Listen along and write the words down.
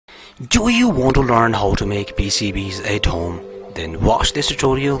Do you want to learn how to make PCBs at home? Then watch this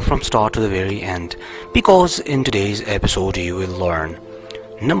tutorial from start to the very end, because in today's episode you will learn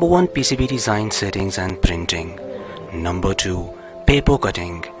Number 1. PCB design settings and printing. Number 2. Paper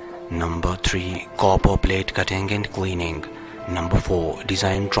cutting. Number 3. Copper plate cutting and cleaning. Number 4.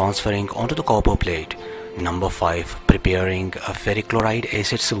 Design transferring onto the copper plate. Number 5. Preparing a ferric chloride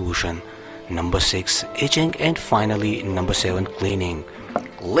acid solution. Number 6. Etching, and finally number 7. Cleaning.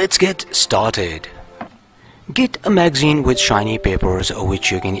 Let's get started. Get a magazine with shiny papers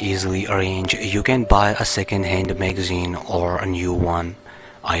which you can easily arrange. You can buy a second-hand magazine or a new one.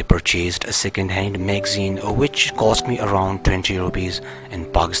 I purchased a second-hand magazine which cost me around 20 rupees in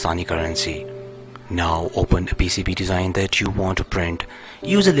Pakistani currency. Now open a PCB design that you want to print.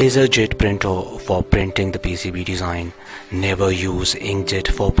 Use a laser jet printer for printing the PCB design. Never use inkjet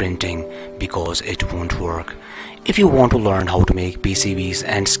for printing because it won't work. If you want to learn how to make PCBs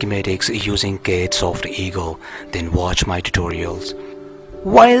and schematics using Cadesoft Eagle, then watch my tutorials.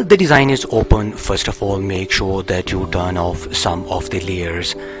 While the design is open, first of all make sure that you turn off some of the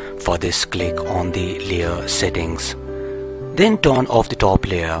layers. For this, click on the layer settings. Then turn off the top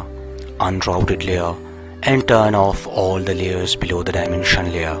layer, unrouted layer, and turn off all the layers below the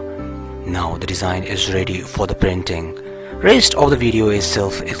dimension layer. Now the design is ready for the printing. Rest of the video is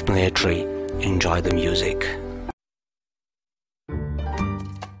self-explanatory. Enjoy the music.